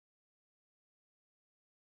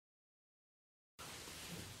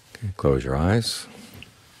Close your eyes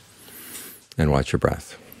and watch your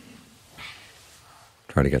breath.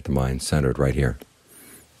 Try to get the mind centered right here,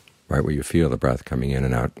 right where you feel the breath coming in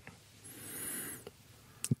and out.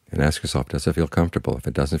 And ask yourself, does it feel comfortable? If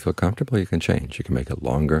it doesn't feel comfortable, you can change. You can make it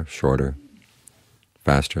longer, shorter,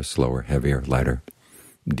 faster, slower, heavier, lighter,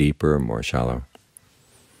 deeper, more shallow.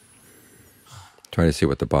 Try to see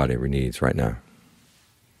what the body needs right now.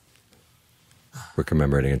 We're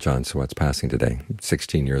commemorating Ajahn Suwat's passing today.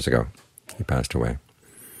 16 years ago he passed away.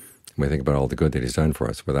 We think about all the good that he's done for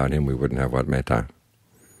us. Without him we wouldn't have Wat Metta.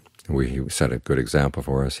 He set a good example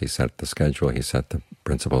for us. He set the schedule. He set the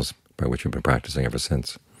principles by which we've been practicing ever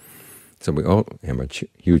since. So we owe him a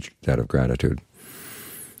huge debt of gratitude.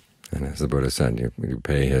 And as the Buddha said, you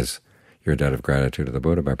pay your debt of gratitude to the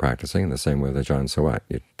Buddha by practicing, in the same way with Ajahn Suwat.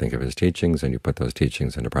 You think of his teachings and you put those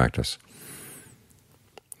teachings into practice.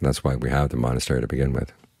 And that's why we have the monastery to begin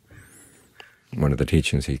with. One of the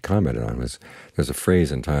teachings he commented on was, there's a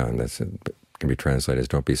phrase in Thailand that can be translated as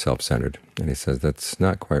 "don't be self-centered," and he says that's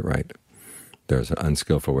not quite right. There's an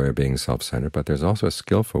unskillful way of being self-centered, but there's also a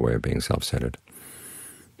skillful way of being self-centered.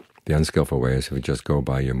 The unskillful way is if you just go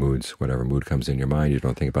by your moods, whatever mood comes in your mind, you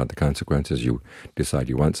don't think about the consequences, you decide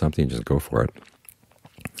you want something, you just go for it.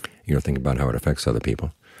 You don't think about how it affects other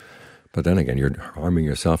people. But then again, you're harming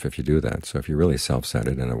yourself if you do that. So if you're really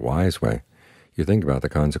self-centered in a wise way, you think about the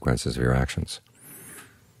consequences of your actions.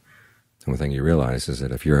 And the thing you realize is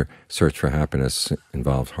that if your search for happiness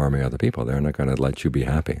involves harming other people, they're not going to let you be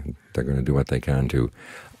happy. They're going to do what they can to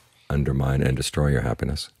undermine and destroy your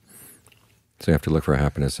happiness. So you have to look for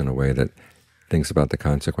happiness in a way that thinks about the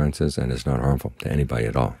consequences and is not harmful to anybody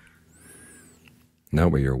at all. And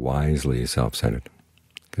that way you're wisely self-centered,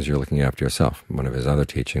 because you're looking after yourself. One of his other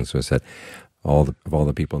teachings was that of all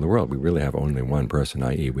the people in the world, we really have only one person,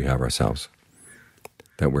 i.e. we have ourselves,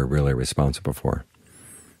 that we're really responsible for.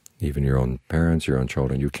 Even your own parents, your own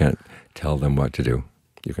children, you can't tell them what to do.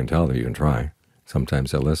 You can tell them, you can try.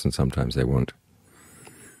 Sometimes they'll listen, sometimes they won't.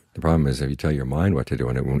 The problem is if you tell your mind what to do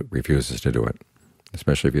and it refuses to do it,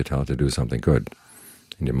 especially if you tell it to do something good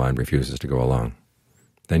and your mind refuses to go along,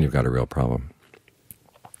 then you've got a real problem.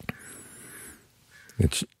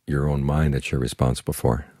 It's your own mind that you're responsible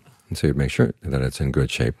for, and so you make sure that it's in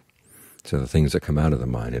good shape. So the things that come out of the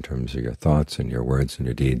mind in terms of your thoughts and your words and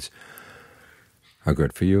your deeds are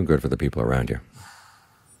good for you and good for the people around you.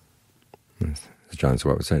 As Ajahn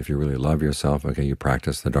Suwat would say, if you really love yourself, okay, you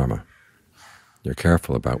practice the Dhamma. You're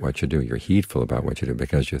careful about what you do. You're heedful about what you do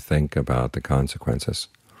because you think about the consequences.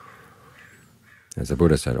 As the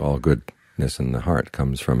Buddha said, all goodness in the heart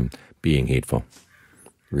comes from being heedful,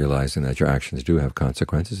 realizing that your actions do have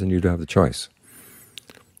consequences and you do have the choice.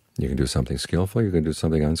 You can do something skillful, you can do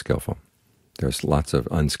something unskillful. There's lots of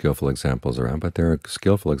unskillful examples around, but there are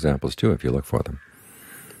skillful examples too if you look for them.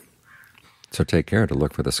 So take care to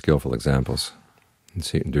look for the skillful examples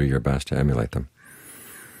and do your best to emulate them.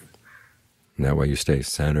 And that way you stay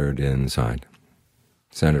centered inside,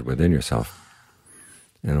 centered within yourself,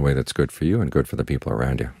 in a way that's good for you and good for the people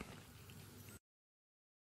around you.